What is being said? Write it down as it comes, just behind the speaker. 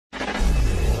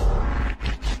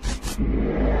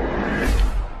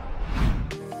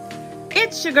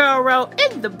It's your girl Ro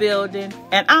in the building,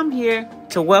 and I'm here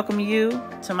to welcome you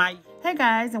to my... Hey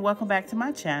guys, and welcome back to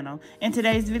my channel. In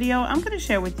today's video, I'm going to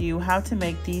share with you how to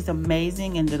make these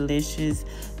amazing and delicious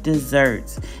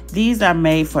desserts. These are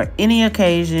made for any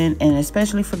occasion and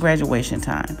especially for graduation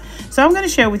time. So I'm going to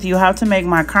share with you how to make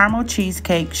my caramel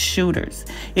cheesecake shooters.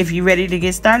 If you're ready to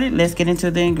get started, let's get into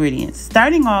the ingredients.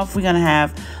 Starting off, we're going to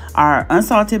have our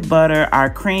unsalted butter, our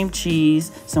cream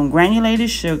cheese, some granulated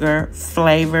sugar,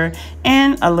 flavor,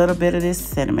 and a little bit of this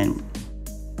cinnamon.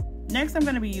 Next, I'm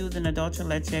going to be using the dulce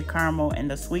leche caramel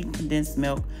and the sweet condensed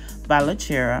milk by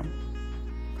Lechera.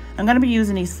 I'm going to be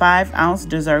using these 5-ounce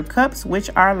dessert cups, which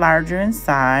are larger in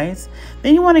size.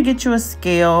 Then you want to get you a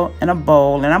scale and a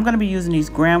bowl, and I'm going to be using these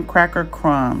graham cracker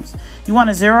crumbs. You want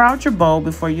to zero out your bowl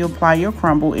before you apply your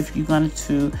crumble if you're going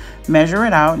to measure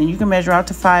it out, and you can measure out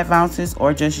to 5 ounces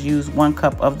or just use 1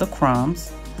 cup of the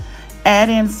crumbs. Add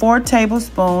in 4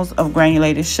 tablespoons of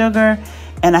granulated sugar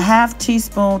and a half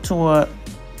teaspoon to a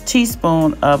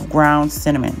teaspoon of ground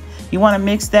cinnamon. You want to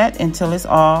mix that until it's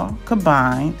all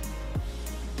combined.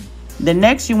 Then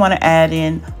next you want to add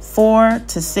in 4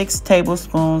 to 6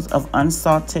 tablespoons of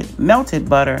unsalted melted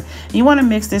butter. You want to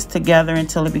mix this together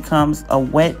until it becomes a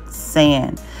wet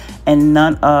sand and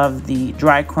none of the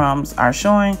dry crumbs are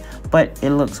showing, but it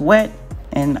looks wet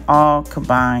and all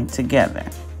combined together.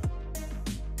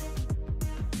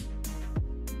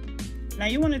 Now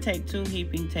you want to take 2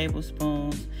 heaping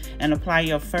tablespoons and apply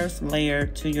your first layer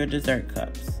to your dessert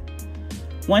cups.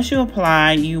 Once you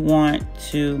apply, you want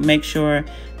to make sure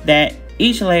that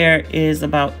each layer is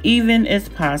about even as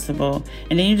possible,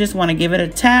 and then you just want to give it a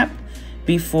tap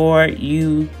before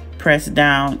you press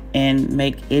down and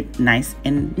make it nice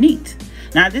and neat.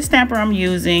 Now this stamper I'm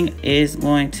using is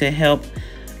going to help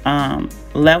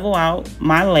level out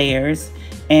my layers,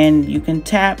 and you can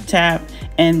tap,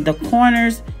 and the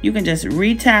corners you can just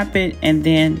re-tap it and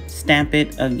then stamp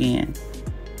it again.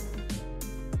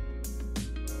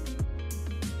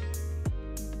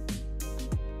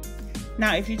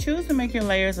 Now if you choose to make your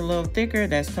layers a little thicker,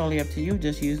 that's totally up to you.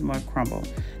 Just use more crumble.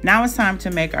 Now it's time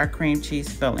to make our cream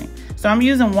cheese filling. So I'm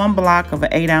using 1 block of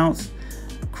an 8-ounce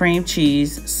cream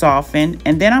cheese softened,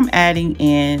 and then I'm adding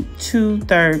in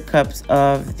 2/3 cups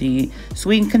of the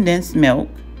sweetened condensed milk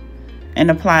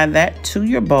and apply that to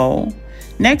your bowl.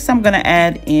 Next, I'm going to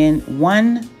add in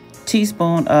 1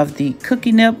 teaspoon of the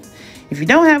cookie nip. If you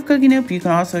don't have cookie nip, you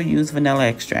can also use vanilla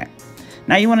extract.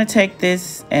 Now you want to take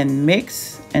this and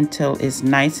mix until it's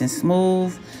nice and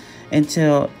smooth,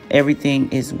 until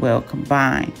everything is well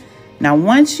combined. Now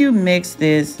once you mix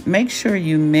this, make sure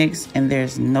you mix and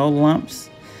there's no lumps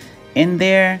in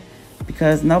there,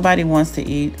 because nobody wants to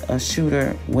eat a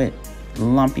shooter with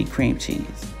lumpy cream cheese.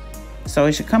 So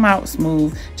it should come out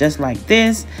smooth just like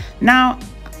this. Now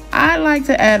I like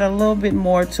to add a little bit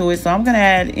more to it, so I'm going to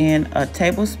add in a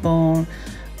tablespoon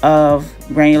of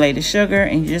granulated sugar,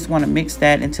 and you just want to mix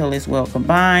that until it's well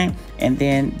combined, and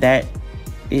then that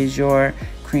is your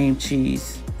cream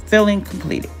cheese filling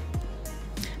completed.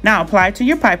 Now apply it to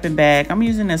your piping bag. I'm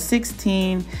using a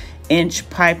 16-inch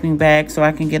piping bag so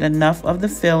I can get enough of the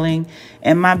filling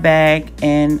in my bag,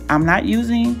 and I'm not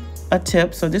using a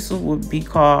tip, so this would be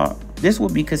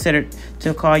considered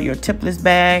to call your tipless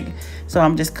bag. So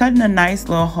I'm just cutting a nice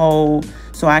little hole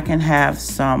so I can have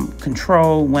some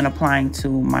control when applying to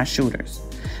my shooters.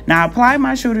 Now I apply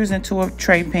my shooters into a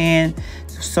tray pan,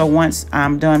 so once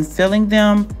I'm done filling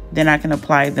them, then I can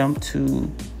apply them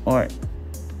to, or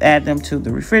add them to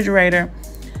the refrigerator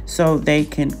so they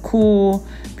can cool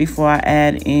before I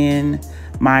add in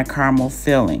my caramel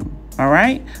filling. All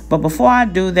right, but before I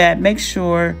do that, make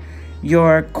sure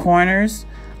your corners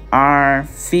are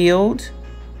filled,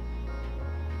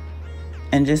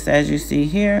 and just as you see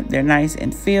here, they're nice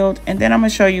and filled. And then I'm going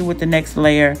to show you with the next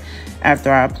layer after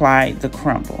I apply the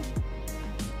crumble.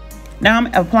 Now I'm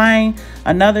applying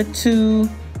another 2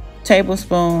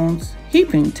 tablespoons,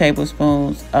 heaping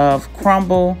tablespoons of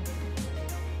crumble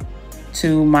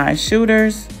to my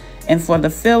shooters. And for the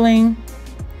filling,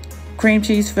 cream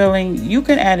cheese filling, you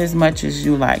can add as much as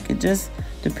you like. It just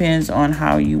depends on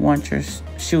how you want your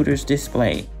shooters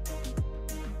displayed.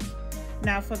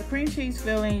 Now for the cream cheese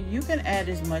filling, you can add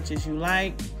as much as you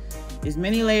like, as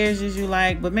many layers as you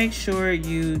like, but make sure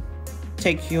you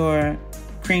take your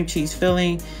cream cheese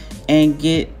filling and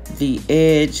get the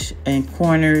edge and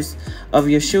corners of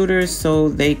your shooters so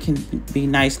they can be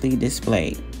nicely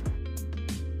displayed.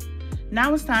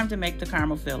 Now it's time to make the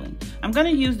caramel filling. I'm going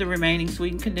to use the remaining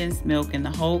sweetened condensed milk in the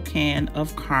whole can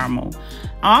of caramel.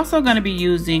 I'm also going to be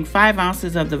using 5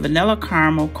 ounces of the vanilla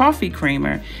caramel coffee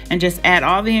creamer and just add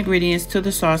all the ingredients to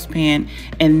the saucepan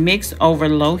and mix over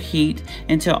low heat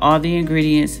until all the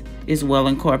ingredients is well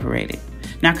incorporated.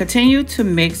 Now continue to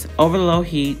mix over low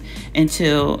heat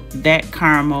until that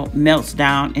caramel melts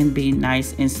down and be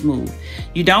nice and smooth.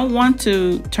 You don't want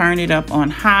to turn it up on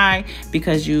high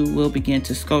because you will begin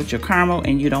to scoat your caramel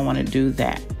and you don't want to do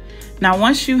that. Now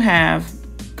once you have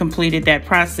completed that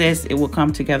process, it will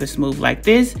come together smooth like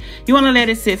this. You want to let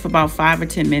it sit for about 5 or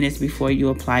 10 minutes before you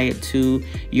apply it to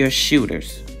your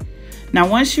shooters. Now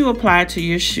once you apply it to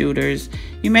your shooters,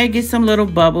 you may get some little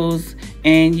bubbles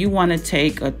and you want to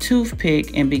take a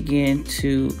toothpick and begin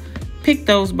to pick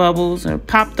those bubbles or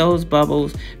pop those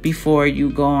bubbles before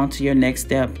you go on to your next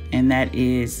step, and that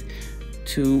is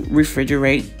to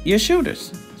refrigerate your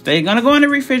shooters. So they're going to go in the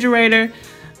refrigerator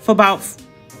for about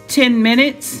 10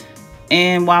 minutes,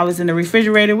 and while it's in the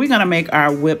refrigerator, we're going to make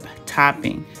our whipped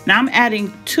topping. Now I'm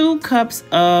adding 2 cups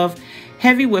of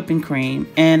heavy whipping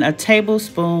cream and a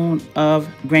tablespoon of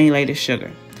granulated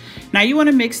sugar. Now you want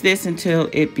to mix this until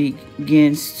it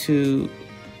begins to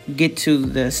get to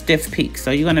the stiff peaks.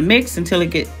 So you're going to mix until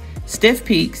it gets stiff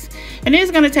peaks, and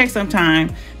it's going to take some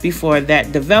time before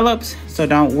that develops. So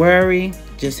don't worry,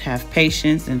 just have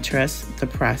patience and trust the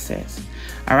process.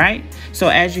 All right, so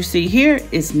as you see here,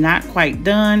 it's not quite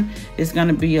done. It's going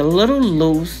to be a little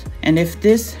loose, and if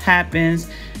this happens,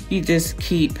 you just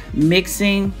keep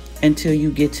mixing until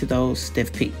you get to those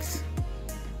stiff peaks.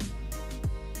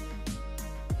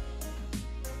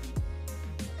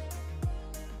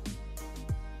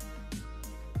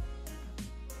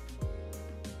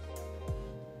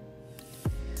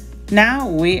 Now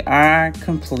we are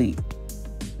complete.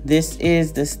 This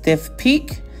is the stiff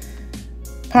peak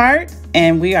part,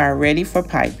 and we are ready for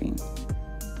piping.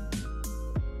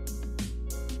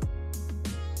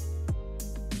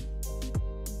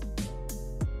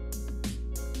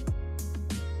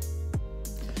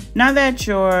 Now that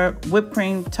your whipped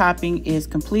cream topping is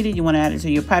completed, you want to add it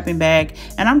to your piping bag,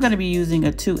 and I'm going to be using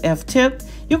a 2F tip.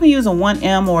 You can use a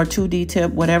 1M or a 2D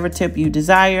tip, whatever tip you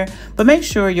desire, but make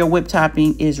sure your whipped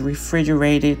topping is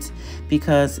refrigerated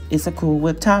because it's a cool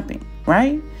whipped topping,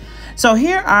 right? So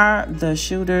here are the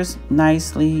shooters,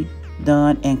 nicely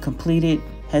done and completed,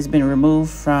 has been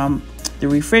removed from the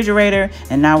refrigerator,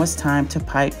 and now it's time to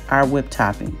pipe our whipped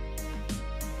topping.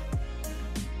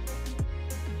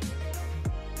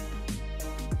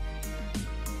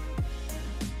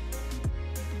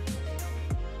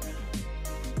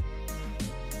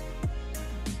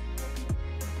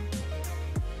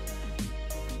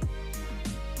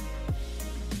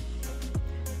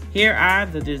 Here are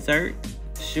the dessert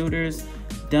shooters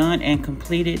done and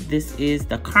completed. This is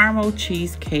the caramel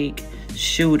cheesecake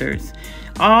shooters.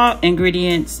 All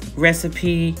ingredients,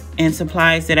 recipe, and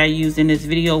supplies that I used in this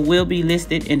video will be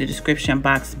listed in the description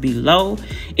box below.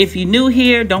 If you're new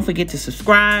here, don't forget to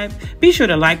subscribe. Be sure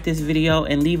to like this video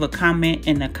and leave a comment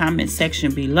in the comment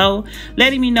section below,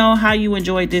 letting me know how you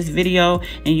enjoyed this video.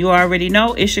 And you already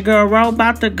know it's your girl Ro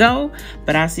about to go,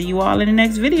 but I'll see you all in the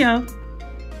next video.